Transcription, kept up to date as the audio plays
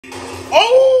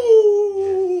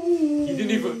Oh! He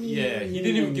didn't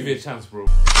even give it a chance, bro.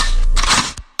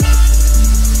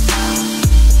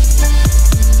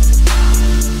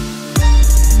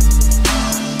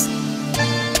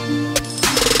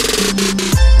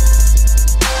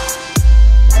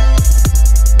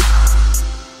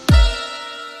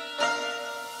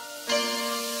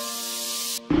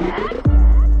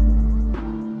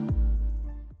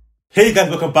 Hey guys,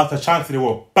 welcome back to the channel. Today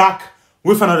we're back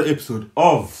with another episode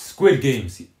of Squid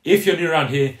Games. If you're new around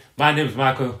here, my name is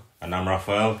Michael. And I'm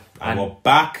Raphael. And we're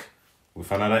back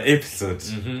with another episode.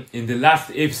 In the last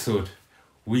episode,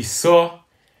 we saw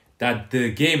that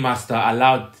the game master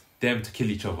allowed them to kill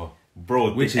each other.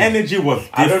 Bro, the energy was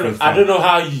different. I don't know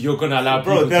how you're going to allow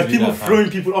people to do that. There's people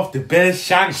throwing people off the bed,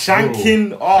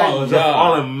 shanking. Oh, it was just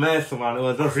all a mess, man. It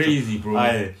was just crazy, bro.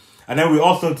 And then we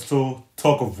also saw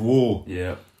talk of war.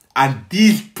 Yeah. And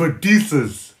these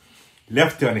producers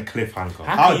left it on a cliffhanger.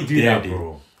 How can you do that,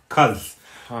 bro? Because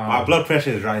my blood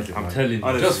pressure is rising. I'm telling you,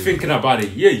 honestly. Just thinking about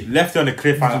it, yeah. Left it on a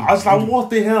cliffhanger. I was like, what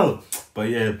the hell? But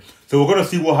yeah, so we're going to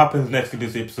see what happens next in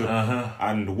this episode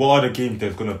and what other games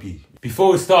there's going to be.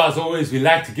 Before we start, as always, we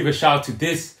like to give a shout out to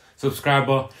this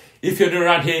subscriber. If you're new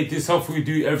around here, this is something we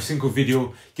do every single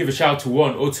video. Give a shout out to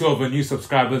one or two of our new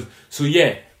subscribers. So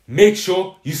yeah, make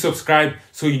sure you subscribe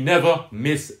so you never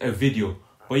miss a video.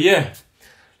 But yeah,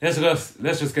 let's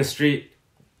just get straight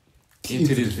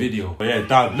into this video. But yeah,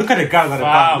 dad, look at the guys at the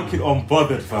back looking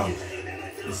unbothered, fam.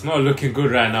 It's not looking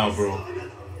good right now, bro.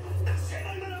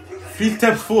 3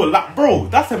 steps forward, like, bro,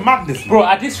 that's a madness, man. Bro,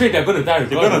 at this rate, they're gonna die.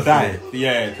 They're gonna die.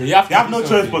 Yeah, so you have no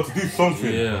choice but to do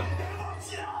something. Yeah.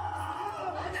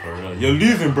 For real. You're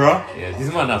losing, bro. Yeah,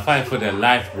 these men are fighting for their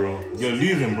life, bro. You're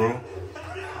losing, bro.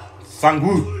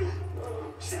 Sangwoo.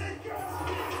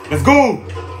 Let's go.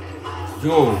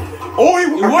 Yo. Oh,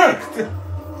 it worked.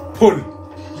 Pull.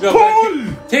 Pull.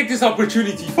 Take this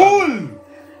opportunity. Pull.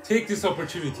 Take this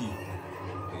opportunity.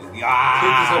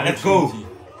 Yeah. Let's go.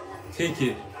 Take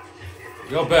it.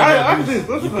 You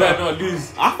better not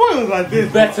lose. I thought it was like this.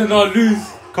 You better not lose.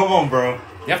 Come on, bro.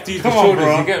 You have to use the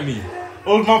shoulders, you get me?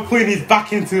 Old man putting his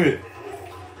back into it.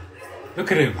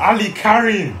 Look at him. Ali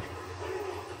carrying.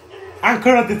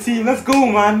 Anchor of the team. Let's go,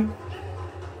 man.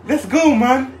 Let's go,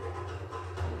 man.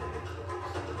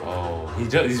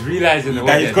 He's realizing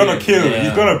that he's gonna kill. Yeah.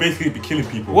 He's gonna basically be killing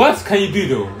people. What can you do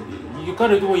though? You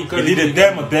gotta do what you gotta do. It's either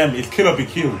them or them. It's kill or be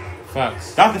killed.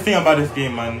 Facts. That's the thing about this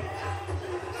game, man.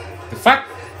 The fact.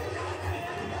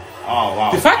 Oh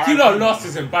wow. The fact you lot lost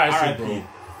is embarrassing, bro.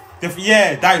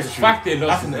 Yeah, that is true. The fact they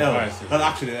lost is an L. That's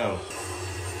actually an L.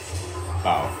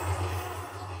 Wow.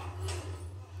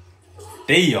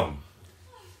 They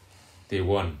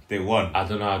won. I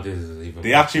don't know how this is even.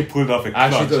 They actually pulled off a clutch. I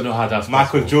actually don't know how that's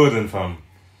Michael Jordan, fam.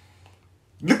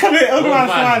 Look at it, everyone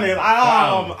smiling.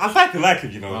 I started to like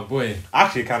him, you know. My boy. I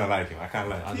actually kind of like him. I can't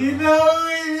lie. You know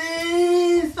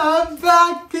it is. I'm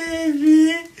back,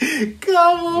 baby.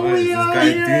 Come on, we are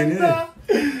here.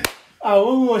 What are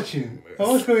we watching?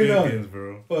 What's going on?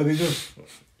 Bro. Oh, they just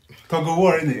tug of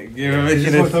war, innit? Yeah, they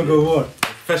just tug of war.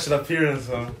 Special appearance,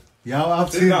 man. Yeah, I've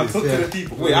seen this. Talk to the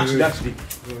people. Wait, actually.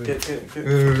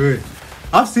 Wait.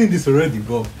 I've seen this already,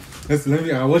 but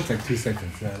I watched like 2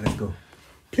 seconds. Yeah, let's go.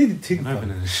 Play the thing.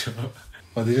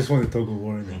 Oh, they just want to talk of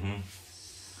war, innit?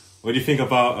 What do you think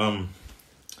about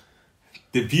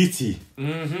the beauty?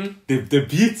 The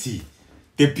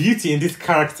beauty in this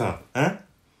character, huh?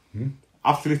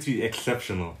 Absolutely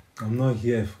exceptional. I'm not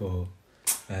here for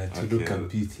to look at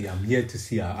beauty. I'm here to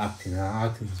see her acting. Her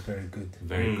acting is very good.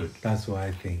 Very good. That's what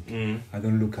I think. I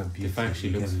don't look at beauty. The fact she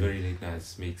looks very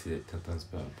nice makes it 10 times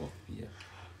better, but yeah.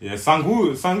 Yeah,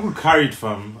 Sangwoo carried,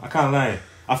 fam. I can't lie.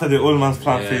 After the old man's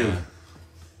plan failed.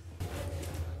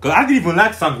 Because I didn't even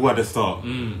like Sangwoo at the start.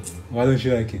 Why don't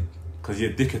you like him? Because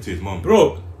he's a dickhead to his mom.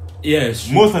 Bro, yeah, it's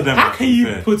true. Most of them. How can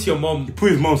you put your mom... He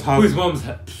put his mom's house.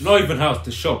 Not even house,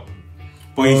 the shop.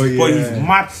 But he's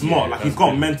mad smart. Like, he's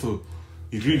got mental.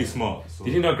 He's really smart. So.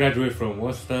 Did he not graduate from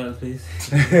what's that place?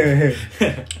 Yeah,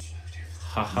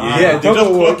 they're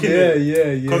just clocking it.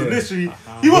 Yeah. Because literally,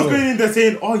 he was going in there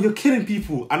saying, "Oh, you're killing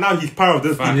people," and now he's proud of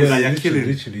those people that you're killing.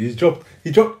 Literally, he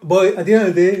dropped. But at the end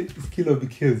of the day, it's kill or be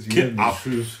killed. She said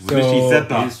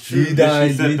that. It's true. You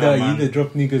either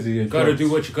drop niggas or you gotta do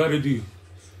what you gotta do.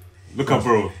 Look at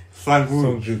bro,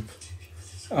 Sangwoo.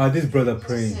 This brother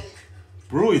praying.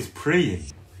 Bro is praying.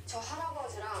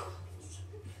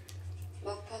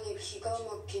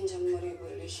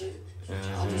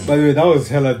 By the way, that was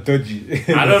hella dodgy.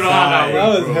 I don't know how that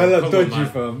was hella dodgy,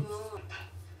 fam.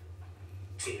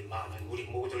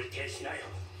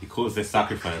 He calls the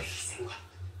sacrifice.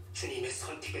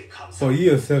 For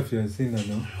you yourself, you're saying that,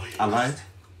 no? I lied.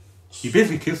 He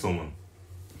basically killed someone.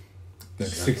 Like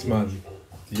 6 man.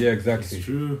 Yeah, exactly. It's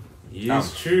true.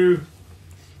 It's true.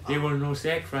 They were no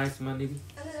sacrifice, my nigga.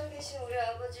 하늘에 계신 우리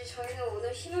아버지, 저희는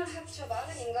오늘 힘을 합쳐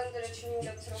많은 인간들을 주님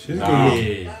곁으로 She's good Ah.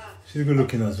 looking. She's good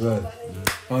looking as well.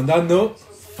 On that note,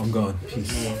 I'm gone.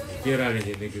 Peace. Get out of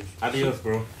here, nigga. Adios,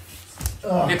 bro.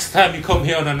 Next time you come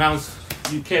here unannounced,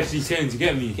 you catch these hands, you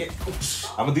get me?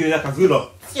 I'm gonna do that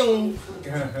Kazula.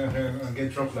 And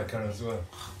get dropped like her as well.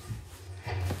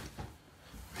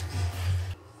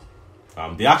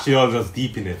 They actually all just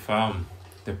deep in it. Fam,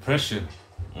 depression.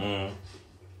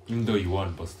 Even though you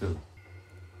won, but still.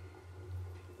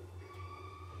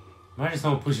 Imagine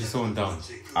someone pushes someone down.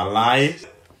 I lie.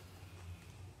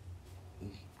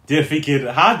 They're thinking,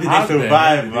 how did How they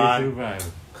survive, did man? They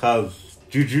survive? Cause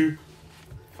Juju.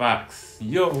 Facts.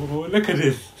 Yo, look at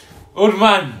this. Old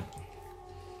man.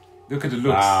 Look at the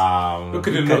looks. Look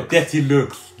at the looks. Dirty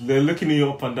looks. They're looking at you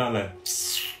up and down like,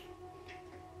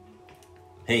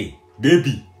 hey,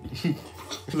 baby.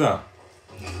 What's that?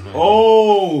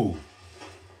 Oh.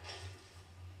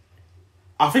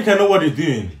 I think I know what they're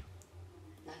doing.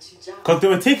 Because they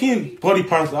were taking body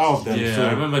parts out of them. Yeah, so.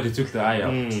 I remember they took the eye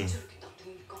out.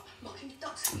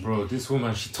 Bro, this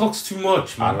woman, she talks too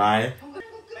much, I man. lie.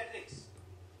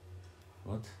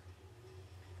 What?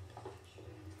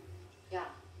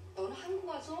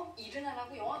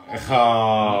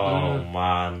 Oh,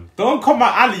 man. Don't come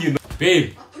at Ali, you know.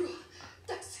 Babe.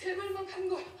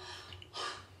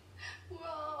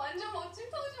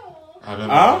 I don't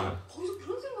know. Huh?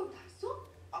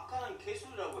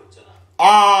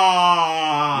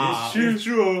 Ah, It's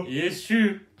true. It's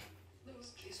true.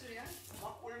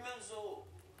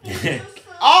 It's true.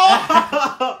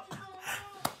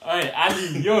 Alright,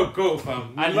 Ali, you're a goat,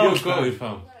 fam. Ali, you're a goat,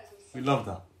 fam. We love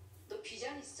that.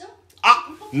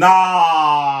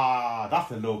 Nah,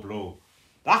 that's a low blow.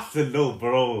 That's a low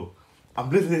blow. I'm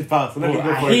listening fast. So let me Bro,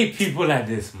 go I for hate it. people like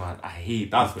this, man. I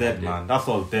hate That's people dead, like man. That's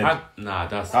all dead. Nah,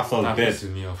 That's all that dead.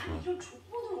 pisses me off, man.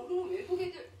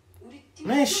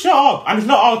 Man, shut up. And it's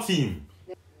not our team.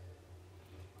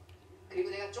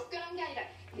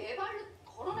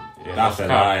 Yeah, That's a cap.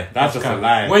 lie. That's just a cap.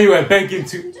 lie. When you were begging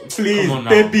to, Please, come on now.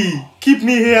 baby, keep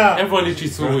me here. Everyone literally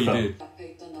saw what you did.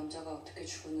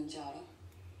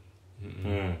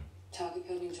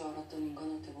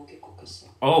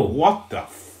 Oh, What the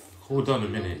hold on a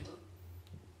minute.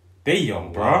 They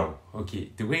young, bro. Wow.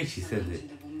 Okay, the way she says it,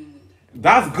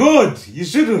 That's good. You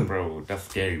shouldn't, bro. bro, that's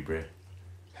scary, bro.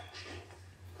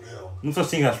 No such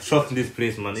thing as trust in this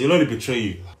place, man. It'll only betray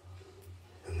you.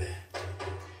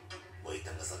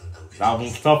 That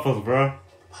won't stop us, bro.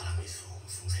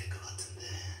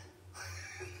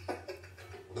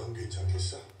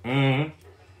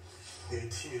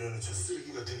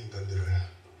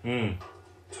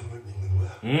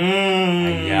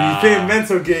 Yeah. You play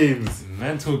mental games.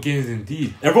 Mental games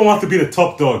indeed. Everyone wants to be the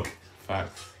top dog.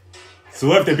 Facts. So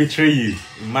what if they betray you?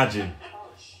 Imagine.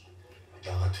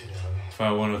 If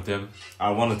I one of them.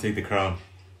 I want to take the crown.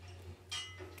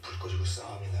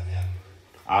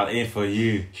 I'll aim for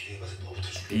you.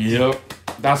 Yep.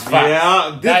 That's facts.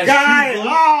 Yeah, this That is guy. true,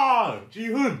 bro. Ah,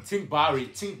 Ji-hoon. Think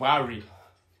Barry.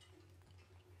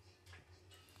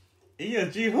 Yeah,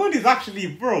 Ji-hoon is actually,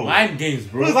 bro. Mind games,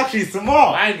 Bro is bro. actually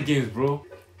smart. Mind games, bro.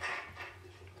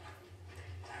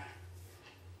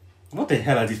 What the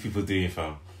hell are these people doing,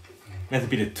 fam? Meant to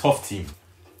be the tough team.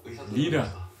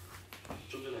 Leader.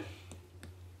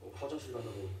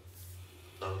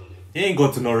 He ain't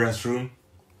go to no restroom.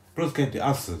 Bro's get the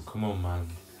answers. Come on, man.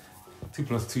 2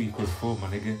 + 2 = 4, my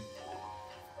nigga.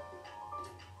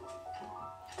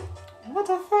 What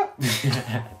the fuck?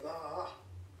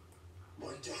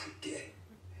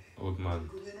 Old man.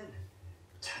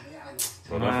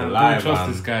 Bro, Man, that's a don't lie, trust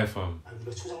man. this guy, fam.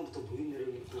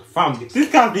 Fam, this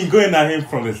guy's been going at him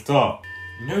from the start.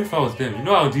 You know, if I was them, you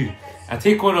know what I'll do? I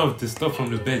take one of the stuff from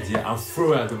the bed, yeah, and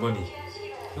throw out the money.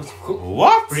 Just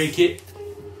What? break it.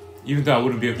 Even though I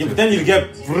wouldn't be able Yeah, to. but then you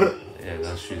get. Yeah,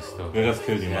 that's true stuff. They just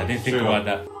killed you, Yeah, man. I didn't think Straight about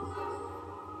up. that.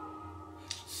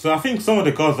 So I think some of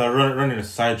the girls are running a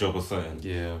side job or something.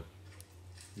 Yeah.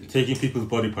 Taking people's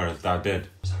body parts that are dead.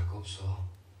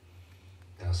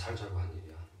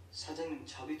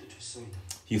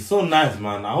 He's so nice,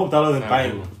 man. I hope that doesn't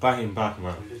buy him back,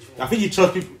 man. I think he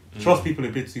trusts people a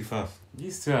bit too fast.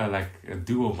 These two are like a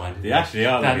duo, man. They actually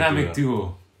are like a Dynamic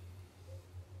duo.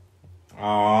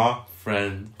 Aww.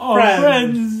 Friends. Oh,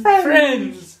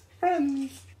 friends. And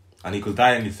he could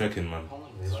die any second, man.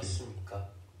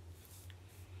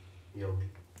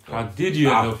 How did you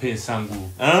end up hitting Sangu?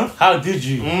 Huh? How did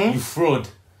you? You fraud.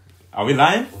 Are we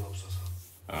lying?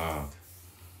 To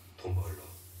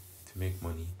make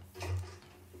money.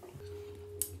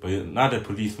 But now the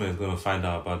policeman is gonna find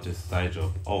out about this side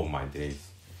job. Oh my days.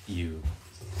 You.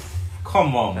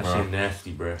 Come on, That bro. shit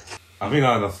nasty, bro. I think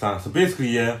I understand. So basically,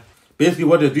 yeah. Basically,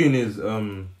 what they're doing is,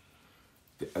 I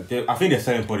think they're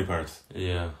selling body parts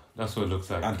Yeah, that's what it looks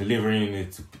like. and delivering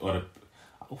it to other.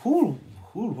 Who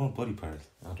would want body parts?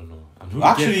 I don't know. And who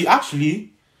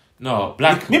Actually, no,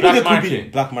 black maybe black they could market. be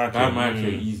black market. Black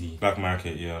market, easy. Black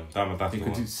market, yeah. That's They the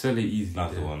could one. sell it easy.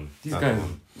 That's the there. one. These That's guys, the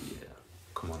one. yeah.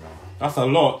 Come on now. That's a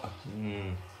lot.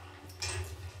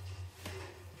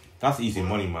 That's easy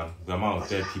money, man. The amount of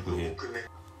dead people here.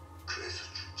 그래서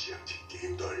죽지 않게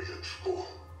게임도 알려주고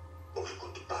먹을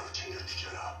것도 따로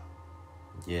챙겨주잖아.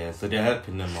 Yeah, so they're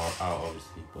helping them out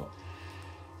obviously, but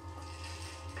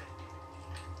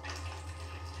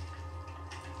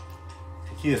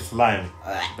he is slime.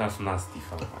 That's nasty,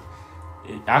 fam.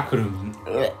 I couldn't.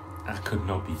 I could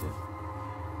not be there.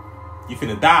 You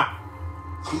finna die.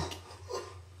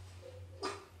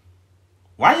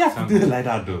 Why you have to do it like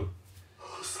that though?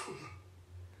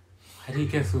 Why did he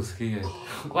get so scared?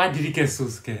 Why did he get so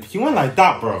scared? He went like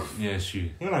that, bro. Yeah, sure.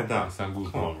 He went like that.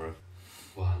 Sangu. Come on, bro.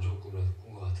 뭐안 좋은 꿈이라도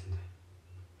꾼것 같은데.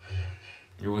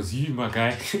 It was you, my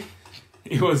guy.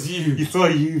 It was you. He saw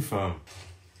you, fam.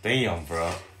 Damn,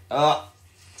 bro.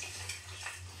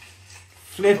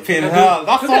 Flipping hell.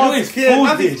 That's Look at the all way his it's kid. That's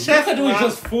folded. his chest, Look at the way man.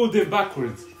 it's just folded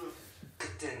backwards.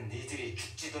 그땐 니들이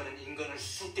죽지도 않은 인간을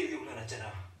쑥대기 올려놨잖아.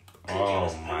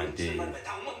 Oh, my days.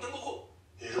 다 엉망된 거고.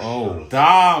 Oh.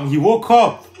 Damn, he woke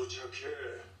up. 도착해.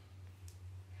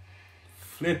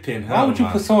 Flipping hell, Why would you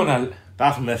man. put someone al-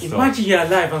 That's messed up. Imagine you're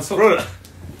alive and so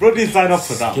Bro didn't sign up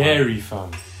for that, man. scary, fam.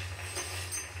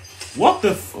 What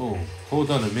the Oh,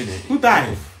 hold on a minute. Who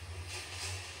died?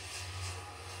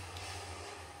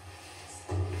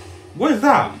 What is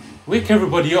that? Wake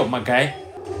everybody up, my guy.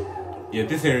 Yeah,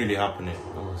 this ain't really happening.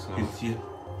 Oh, so. He's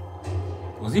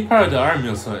Was he part of the army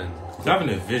or something? having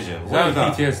a vision. Is What is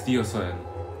that that? PTSD or something?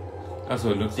 That's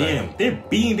what it looks like. Damn, they're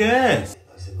beating their ass.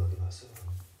 나 생각이 났어.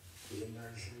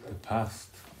 옛날 생각. The past.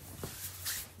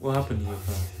 What happened here,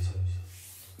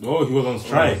 fam? Oh, he was on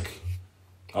strike.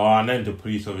 Oh, and then the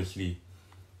police obviously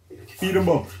beat him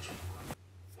up.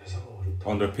 회사가 어렵다.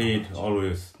 Underpaid,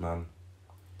 always, man.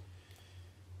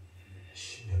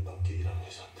 10년 넘게 일한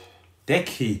회사인데.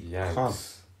 Decade. Yikes.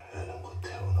 Cuz. 애는 곧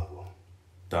태어나고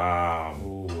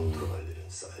Damn. 들어갈 일은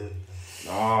쌓여있다.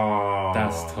 Oh.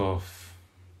 That's tough.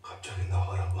 갑자기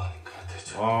나가라고 하니까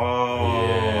대체. Oh.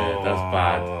 Yeah, that's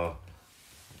bad.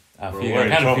 I Bro, feel. we're I in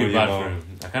kind of trouble, feel you bad know. for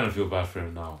him. I kind of feel bad for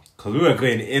him now. Cause we were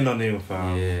going in on him,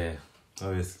 fam. Yeah.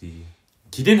 Obviously.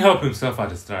 He didn't help himself at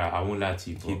the start. I won't lie to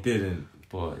you. He didn't.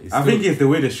 But it's I still, think it's the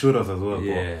way they showed us as well.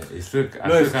 yeah, it's still. I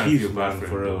No still kind of excuse, feel bad man. for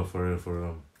For him. real, though. for real, for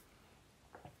real.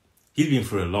 He's been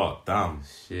through a lot. Damn.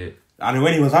 Shit. And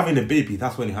when he was having the baby,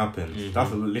 that's when it happened. Mhm.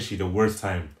 That's literally the worst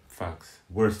time. Facts.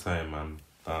 Worst time, man.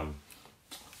 Damn.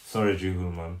 Sorry,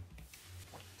 Juhu, man.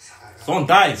 Someone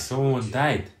died. Someone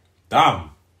died. Damn.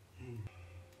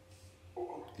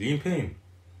 You in pain?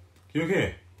 You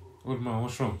okay? What man?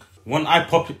 What's wrong? One eye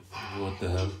popped. What the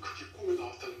hell? 그게 꿈에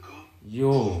나왔다니까.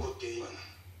 Yo. 그 게임은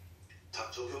다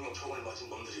적용형 총을 맞은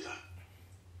놈들이라.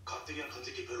 가뜩이나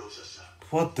건드기 별로 없었어.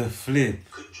 What the flip?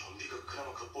 그 좀비가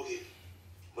그나마 겉보기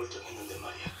멀쩡했는데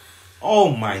말이야. Oh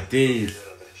my days.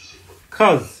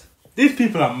 Cuz these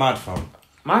people are mad, fam.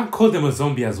 Man called him a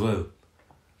zombie as well.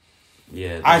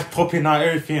 Yeah. Eyes popping out,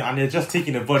 everything, and they're just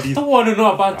taking the bodies. don't want to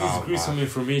know about this Oh, gruesome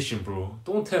information, bro.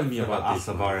 Don't tell me about this.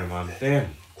 That's about it, man. Damn.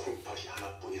 콩팥이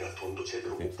하나뿐이라 돈도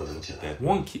제대로 못 받았잖아.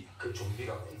 One kid. 그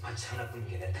좀비가 콩팥이 하나뿐인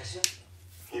게 내 탓이야?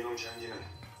 이놈 장기는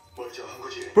멀쩡한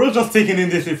거지. Bro, just taking in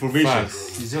this information.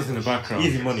 Facts. He's just in the background.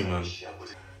 Easy money, man.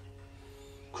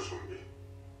 그 좀비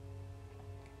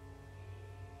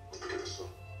어떻게 됐어?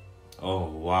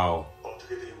 Oh wow.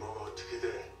 어떻게 돼? 뭐가 어떻게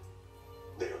돼?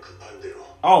 내가 급한 대로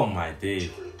Oh my days.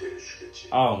 저걸로 때려주겠지.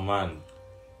 Oh man.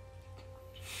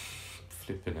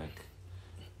 Flipping heck.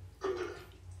 근데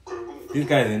그런 건 This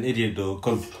guy's an idiot though,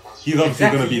 cause he's obviously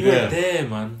Exactly, gonna be you were there. there,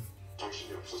 man.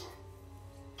 정신이 없어서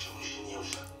정신이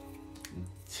없어.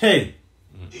 Hey.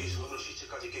 네 손으로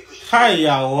시체까지 깨끗이.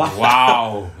 Hiya, wow.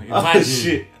 Wow. Oh Imagine.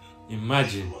 shit.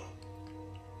 Imagine.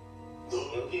 너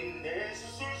여긴 내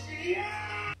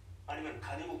수술실이야. 아니면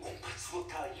간이고 콩팥으로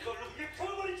다 이걸로 그냥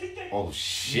펴버릴 텐데. Oh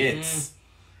shit.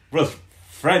 Bro's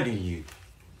threatening you.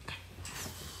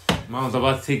 Man was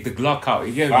about to take the Glock out.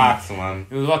 You get me? Facts, man.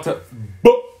 He was about to.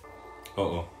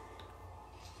 Uh-oh.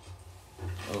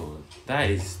 Oh, that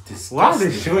is disgusting. Why are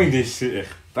they showing this shit?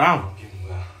 Damn. 이게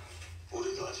뭐야?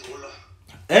 우리도 아직 몰라.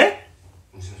 Eh?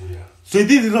 무슨 소리야? So he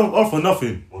did it all for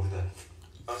nothing? 모르든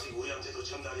아직 우리한테도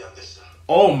전달이 안 됐어.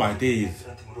 Oh my days.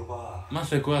 애들한테 물어봐. Man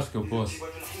said, go ask your boss.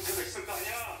 뒤봐준 행세가 있을 거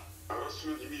아니야?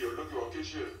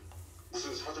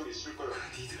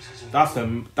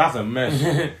 That's a mess.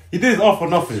 He did it all for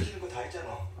nothing.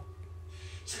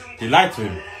 He lied to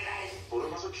him.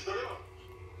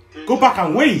 Go back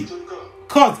and wait.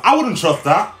 Cause I wouldn't trust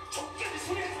that.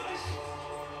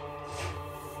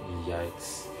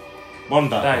 Yikes.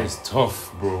 Wonder. That is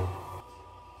tough, bro.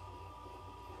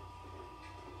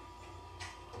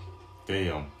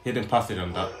 Damn. He didn't pass it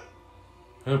on that.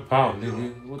 Help out,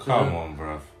 nigga. What the Come hell? on,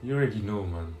 bruv. You already know,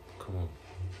 man. Come on.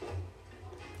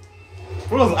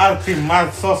 Bro's acting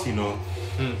mad sauce, you know.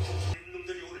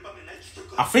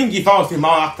 I think if I was him,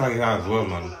 I'll act like that as well,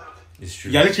 man. It's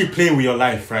true. You're literally playing with your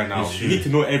life right now. It's You true. need to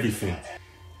know everything.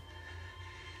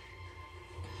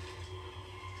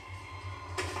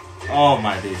 Oh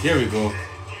my days. Here we go.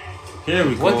 Here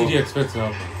we go. What did you expect to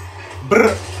happen?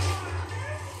 Brr.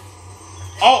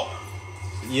 Oh.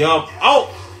 Yup.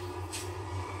 Oh.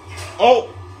 Oh.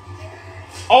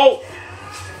 Oh.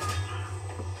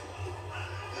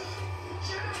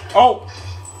 Oh.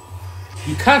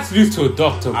 You can't lose to a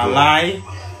doctor, bro. I lie.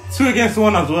 2 against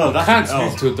 1 as well. You That's can't an L.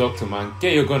 lose to a doctor, man.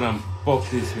 Get your gun and pop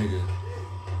this nigga.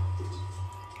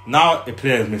 Now a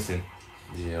player is missing.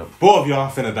 Yeah. Both of you are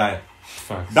finna die.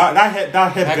 Facts. That head guy.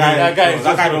 That guy is that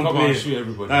just guy gonna don't come out play. and shoot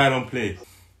everybody. That guy don't play.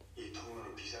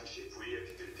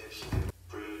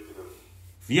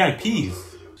 VIPs.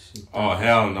 Oh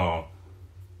hell no.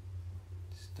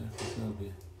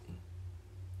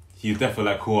 He's definitely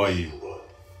like, who are you?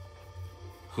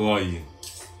 Who are you?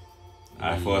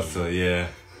 I thought so, yeah.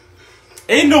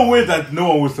 Ain't no way that no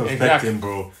one would suspect Exactly. him,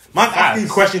 bro. Man asking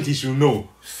questions he should know.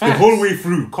 The Facts. whole way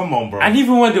through. Come on, bro. And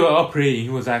even when they were operating, he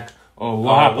was like, oh,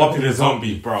 what happened What to to the the zombie?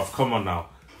 zombie, bro? Come on now.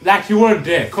 Like you weren't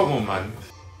there. Come on, man.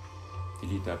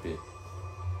 Delete that bit.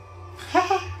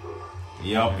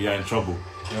 Yup, you're in trouble.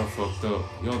 You're fucked up.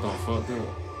 You're done fucked up.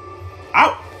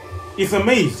 Out! It's a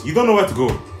maze. You don't know where to go.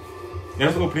 You're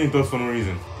just opening doors for no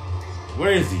reason.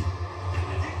 Where is he?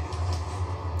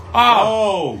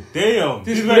 Oh, damn.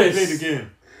 This This is where he place. played the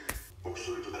game.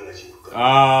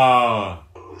 Ah.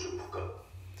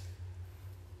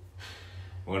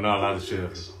 We're not allowed to share.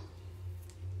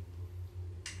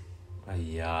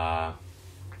 Yeah.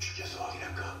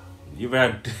 You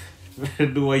better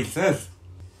do what he says.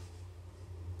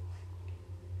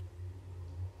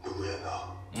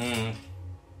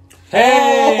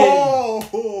 Hey!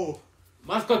 Oh!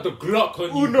 Man's got the Glock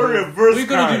on you. Uno bro. reverse What you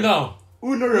gonna card. do now? Uno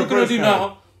What you gonna reverse do card.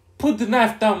 now? Put the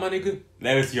knife down, my nigga.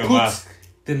 Let me see your Put mask.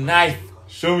 the knife.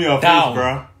 Show me your down. face,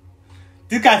 bro.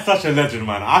 This guy's such a legend,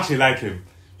 man. I actually like him.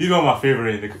 He's one of my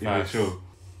favorite in the Facts. show.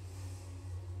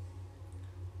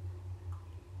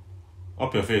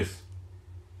 Up your face.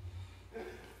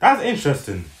 That's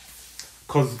interesting.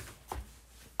 Because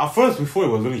at first, before it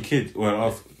was only kids.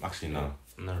 Well, actually, no.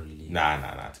 Not really. Nah,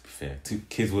 to be fair.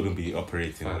 Kids wouldn't be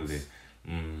operating, would Facts.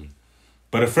 they?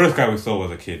 But the first guy we saw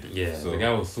was a kid. Yeah, So, the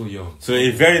guy was so young. so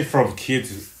it varies from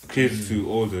kids to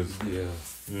olders. Yeah.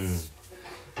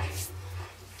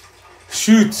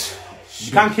 Shoot!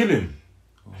 You can't kill him.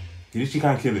 You literally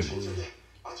can't kill him.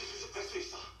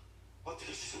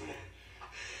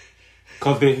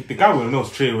 Because the guy will know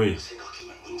straight away.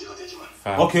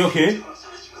 Facts. Okay.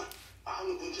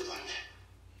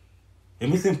 A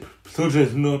missing soldier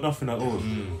is nothing at all.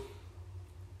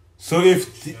 So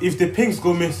if the pinks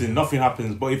go missing, nothing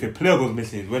happens. But if a player goes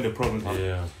missing, when the problem happens.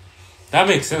 Yeah. That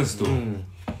makes sense though.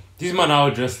 These men are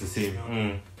all dressed the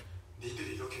same.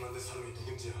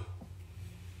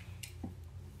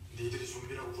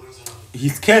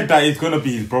 He's scared that it's gonna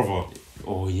be his brother.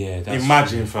 Oh yeah, that's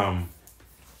Imagine, true. fam.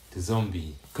 The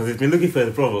zombie. Because he's been looking for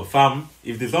his brother. Fam,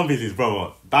 if the zombie is his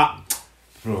brother, that...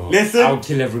 Bro, Listen, I'll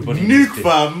kill everybody in this nuke, place.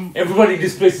 fam. Everybody in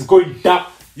this place is going down.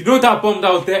 You know that bomb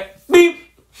that was there? Beep!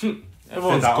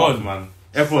 Everyone's Set that gone. off, man.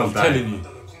 Everyone's I'm telling dying. you.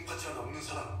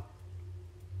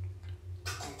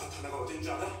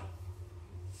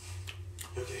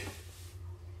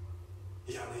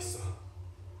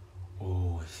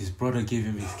 Oh, his brother gave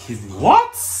him his kidney.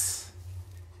 What?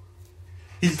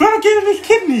 His brother gave him his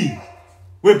kidney.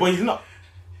 Wait, but he's not...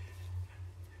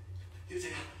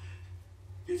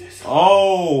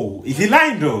 Oh, is he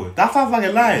lying though? That sounds like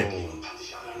a lie.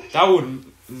 That would...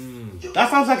 That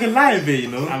sounds like a lie, babe,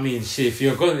 you know? I mean, shit,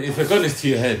 if a gun is to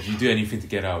your head, you do anything to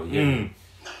get out. Yeah.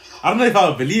 I don't know if I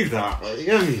would believe that. You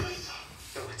get me?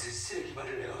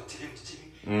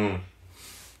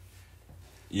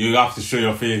 You have to show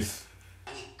your face.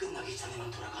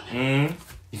 You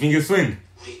think you swing?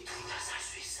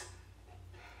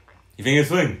 You think you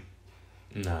swing?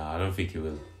 Nah, I don't think you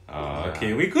will. Oh,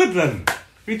 okay, we good then.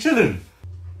 We chilling.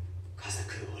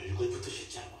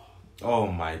 Oh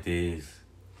my days.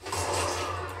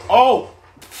 Oh!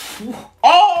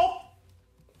 Oh!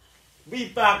 We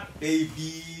back,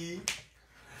 baby.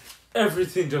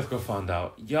 Everything just got found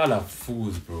out. Y'all are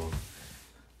fools, bro.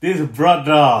 This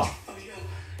brother,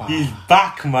 he's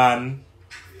back, man.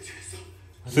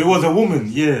 So it was a woman,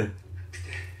 yeah.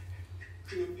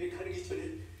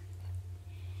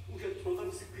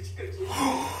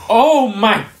 Oh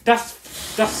my, that's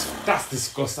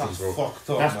disgusting, That's bro. fucked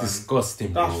up, That's man.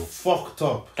 disgusting, bro. That's fucked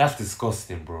up. That's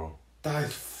disgusting, bro. That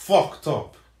is fucked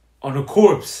up. On a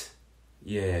corpse.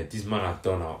 Yeah, these men are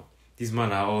done out. These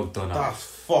men are all done out. That's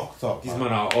fucked up. These men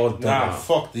are all done Nah, out.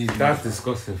 fuck these. That's man.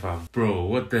 disgusting, fam. Bro,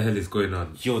 what the hell is going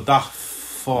on? Yo, that's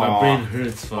fucked. My brain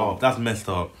hurts, fam. Oh, that's messed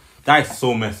up. That is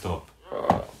so messed up.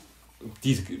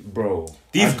 These, bro.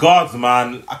 These gods,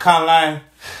 man, I can't lie.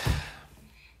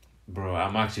 Bro,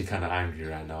 I'm actually kind of angry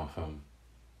right now, fam.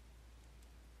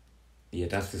 Yeah,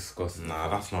 that's disgusting. Nah,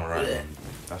 that's not right, man.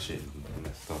 That shit is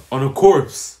messed up. On a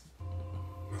corpse.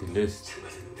 The list.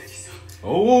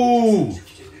 Oh,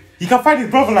 he can fight his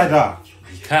brother like that.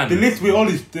 He can. The list with all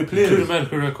the Including players.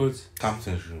 medical records.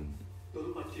 Captain's room.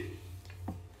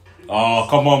 Oh,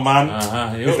 come on, man.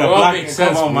 It Mr. all Black, makes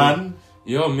sense, come on, bro. man.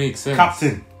 It all makes sense.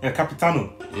 Captain. Yeah,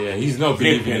 Capitano. Yeah, he's not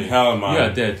Flipping believing it. hell, man. You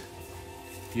are dead.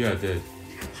 You are dead.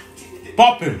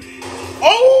 Pop him.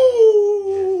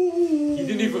 Oh! He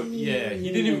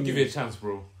didn't even give it a chance,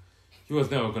 bro. He was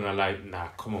never gonna like, nah,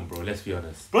 come on, bro, let's be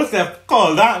honest. Bro said,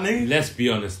 call that, nigga. Let's be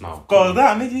honest now. Call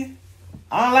that, nigga.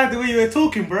 I don't like the way you were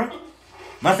talking, bro.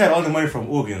 Man said all the money from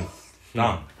organs.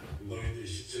 Damn. 너희들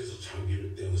시체에서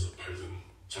장기를 떼어내서 팔든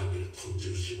장기를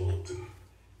통째로 씹어먹든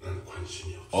난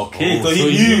관심이 없어. Okay, Oh, so so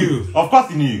he he knew. Of course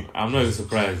he knew. I'm not even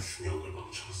surprised. 중요한 걸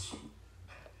망쳐놨어.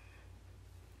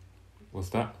 What's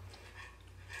that?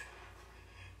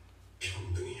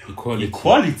 평등이야. Equality.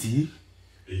 Equality?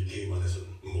 이 게임 안에서는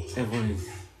모두가 Everyone is.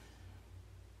 평등해.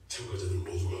 참가자들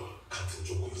모두가 같은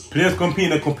조건에서 Players compete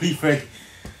in a complete threat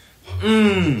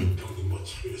평등과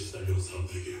차별에 시달리는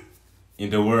사람들에게 in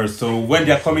the world. So when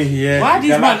they're coming here, Why are these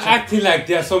they're men actually- acting like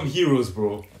they are some heroes,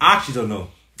 bro? I actually don't know.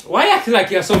 Why you acting like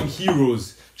you are some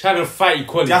heroes trying to fight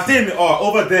equality? They're saying, oh,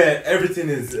 over there, everything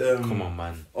is Come on,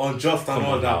 man. unjust and Come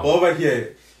all on that. now. But over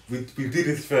here, we did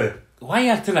this fair. Why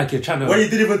you acting like you're trying to... When you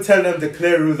didn't even tell them the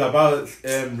clear rules about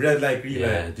red light, green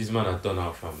Yeah, light. these men are done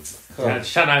out, fam. They're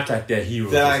trying to act like they're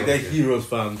heroes. They're or like, they're something. heroes,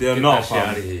 fam. They're Get not, that shit fam.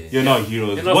 outta here. You're not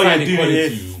heroes. You're not What fighting you're doing here,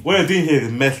 equality. what you're doing here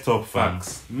is messed up, fam.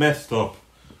 Facts. Messed up.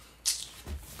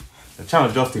 They're trying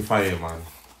to justify it, man.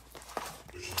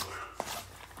 요즘 거야.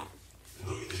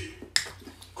 너희들이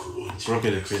그 원칙 Broke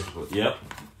the principle. Yep.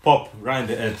 Pop, right in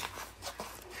the head.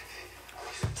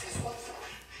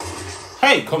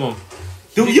 Hey, Come on.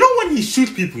 dude, you know when he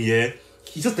shoots people, yeah?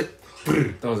 He just like,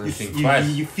 Doesn't you, think you, twice.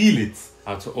 you feel it.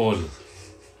 Out of all.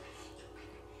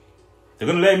 They're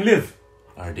gonna let him live.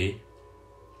 Are they?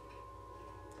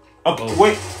 Okay, Oh.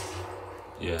 wait.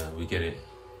 Yeah, we get it.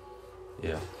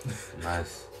 Yeah.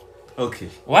 Nice. Okay.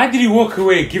 Why did he walk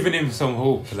away giving him some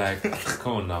hope? Like,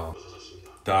 come on now.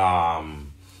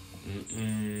 Damn.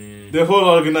 The whole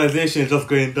organization is just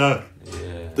going down.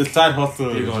 Yeah. The side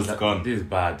hustle This is just gone. This is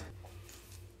bad.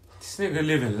 This nigga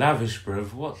living lavish,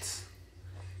 bruv. What?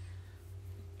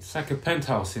 It's like a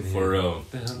penthouse in here. For real.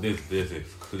 What the hell? This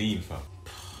is clean, fam.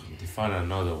 They found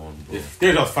another one, bro.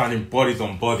 They're just finding bodies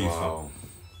on bodies, Wow. fam.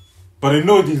 But they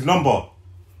know his number.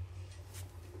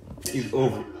 He's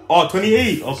over. Oh,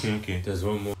 28. Okay. There's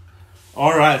one more.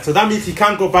 Alright, so that means he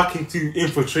can't go back into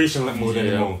infiltration mode Yeah.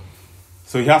 anymore.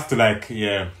 So he has to, like,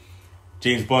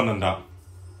 James Bond on that.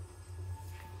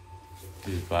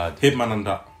 This is bad. Hitman on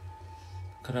that.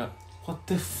 Look at that. What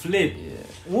the flip? Yeah.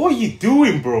 What are you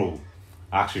doing, bro?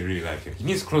 I actually really like it. He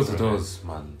needs to close the doors,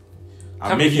 man. I'm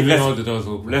Can't be making leaving all less, the doors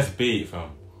open. less bait, fam.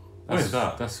 What is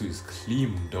that? That's who is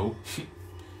clean, though.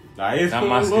 That is That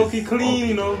mask low-key is clean, ugly,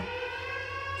 you know.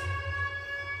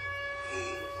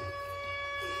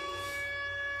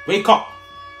 Wake up!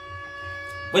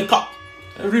 Wake up!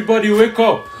 Everybody wake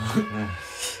up!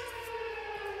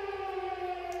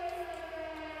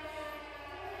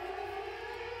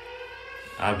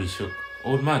 I'll be shook.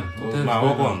 Old man, what the hell is Man,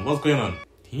 going on? what's going on?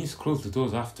 He needs to close the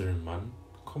doors after him, man.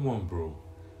 Come on, bro.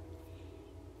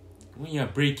 When you're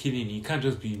breaking in, you can't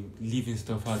just be leaving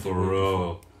stuff out For the road real.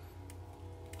 before.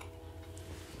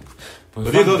 But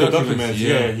we these found are the documents,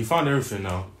 yeah. He found everything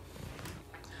now.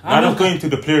 How Now long, just going to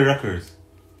the player records.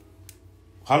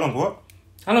 How long, what?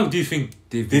 how long do you think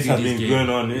they've This been has doing been this game? going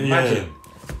on, Imagine.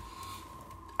 yeah.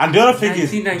 And the other thing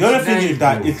is that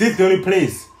 1999, is this the only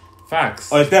place?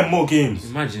 Facts. Or is there more games?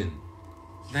 Imagine.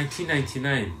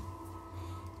 1999.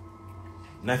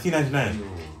 1999. Yo.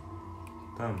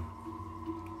 Damn.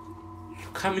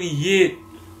 Look how many years?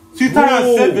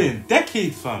 2007.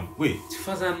 Decades, fam. Wait.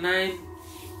 2009.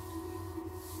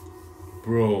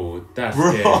 Bro, that's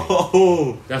scary.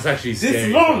 Bro, That's actually scary.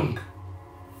 this long. Bro.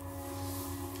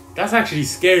 That's actually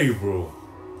scary, bro.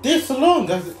 This long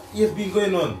has it been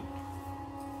going on.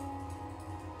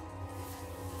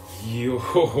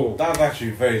 Yo. That's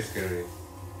actually very scary.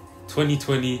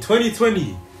 2020.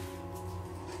 2020.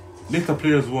 Liquor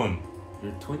players won.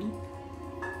 You're 20?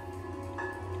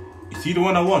 Is he the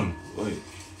one that won? Wait.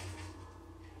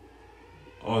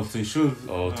 Oh, so he should.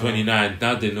 Oh, 29.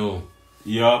 Now they know.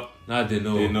 Yup. Now they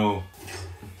know. They know.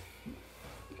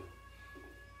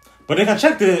 But they can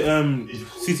check the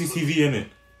CCTV in it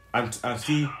and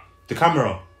see the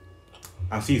camera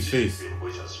and see his face.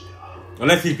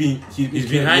 Unless he's been He's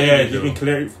been hiding yeah, it, he's though. been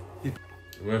clear.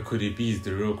 Where could he be is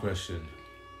the real question.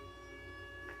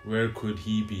 Where could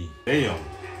he be? Damn.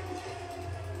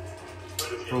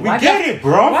 Bro, We get it,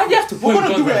 bro. Why do you have to We're point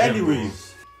gonna do guns it at him, bro?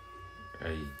 anyways.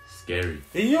 Hey, scary.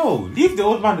 Hey yo, leave the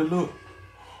old man alone.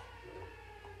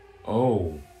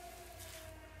 Oh.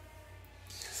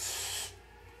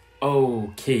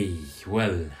 Okay,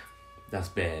 well, that's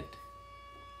bad.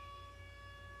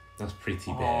 That's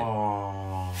pretty bad.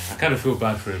 Oh, I kind of feel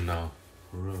bad for him now.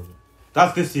 bro.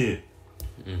 That's this year.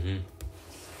 Mm-hmm.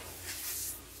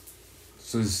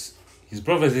 So his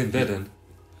brother's in dead end.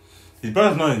 His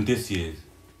brother's not in this year.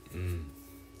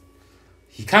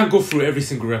 He can't go through every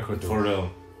single record though. For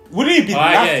real. Wouldn't it be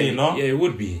last year, no? Yeah, it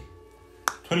would be.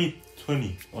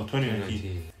 2020 or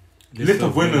 2019. 2019. List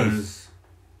of winners.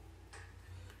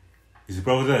 Is his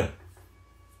brother there?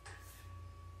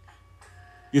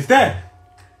 He's there.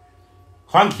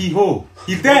 Hwang Ki-ho.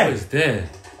 He's there. Brother's there.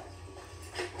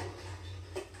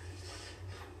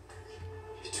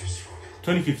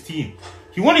 2015.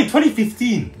 He won in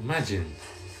 2015. Imagine.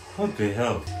 What the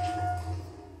hell?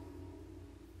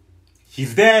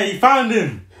 He's there. He found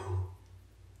him.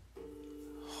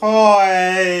 Oh,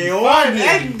 hey, what an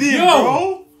ending, Yo.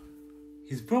 bro.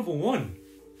 His brother won.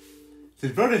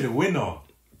 His brother's a winner.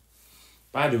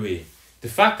 By the way, the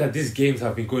fact that these games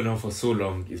have been going on for so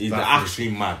long is He's baffling.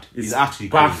 actually mad. It's He's actually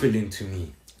crazy. baffling to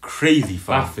me. Crazy,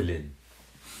 fam. Baffling.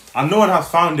 And no one has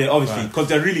found it, obviously, because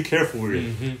they're really careful with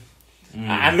it.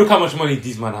 And look how much money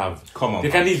these men have. Come on, They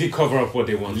can easily cover up what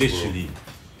they want. literally. Bro.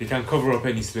 They can cover up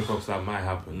any slip-ups that might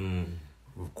happen.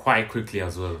 Quite quickly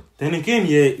as well. Then again,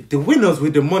 yeah, the winners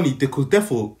with the money, they could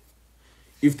therefore,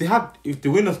 if the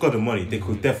winners got the money, they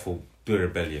could therefore do a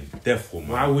rebellion. Therefore, man.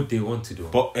 Why would they want to do?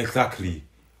 But exactly.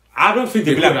 I don't think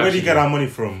They'd they be could like, where do you actually. get our money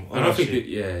from? I don't think.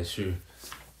 Yeah, sure.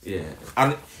 Yeah.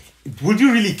 And would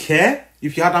you really care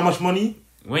if you had that much money?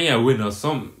 When you're a winner,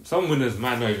 some winners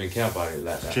might not even care about it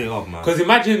like that. Straight up, man. Because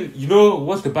imagine, you know,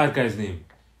 what's the bad guy's name?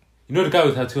 You know the guy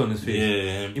with tattoo on his face.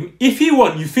 Yeah. If he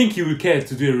won, you think he would care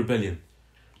to do a rebellion?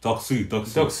 Dog suit. Dog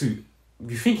suit.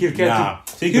 You think he'll care Nah.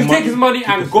 to? He'll take his money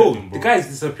and keep go. it The guy's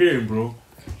disappearing, bro.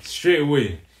 Straight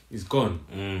away, he's gone.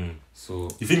 So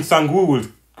You think Sangwoo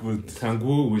would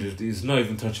Tangu is not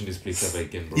even touching this place ever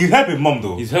again, bro. he'll help his mum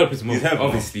though? He's helped his mom, He's helped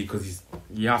obviously, because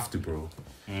you have to, bro.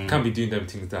 Can't be doing them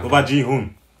things down. What about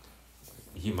Ji-hoon?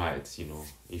 He might, you know,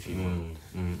 if he won.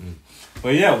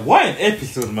 But yeah, what an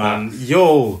episode, man.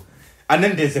 Yo. And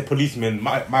then there's a policeman,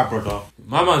 my brother.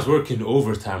 My man's working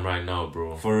overtime right now,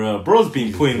 bro. For bro's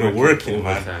been putting the work in,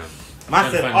 man. overtime.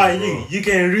 Man said, Trying to find oh, his bro. you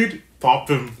can read, pop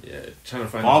him. Yeah, trying to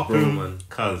find Pop his bro, him. man.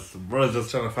 Cause bro's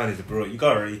just trying to find his bro. You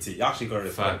gotta rate it. You actually gotta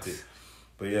respect Facts. it.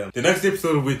 But yeah, the next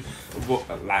episode we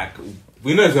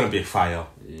know it's gonna be fire.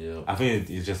 Yeah. I think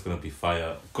it's just gonna be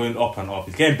fire. Going up and up.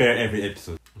 It's getting better every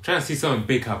episode. I'm trying to see something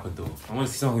big happen, though. I want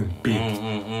to see something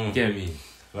big. Get me?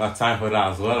 We have time for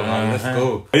that as well, man. Let's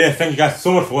go. But yeah, thank you guys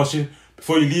so much for watching.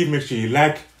 Before you leave, make sure you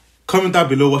like, comment down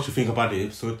below what you think about the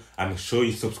episode, and make sure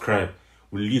you subscribe.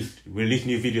 We release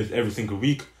new videos every single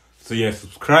week. So yeah,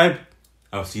 subscribe.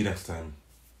 I'll see you next time.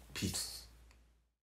 Peace.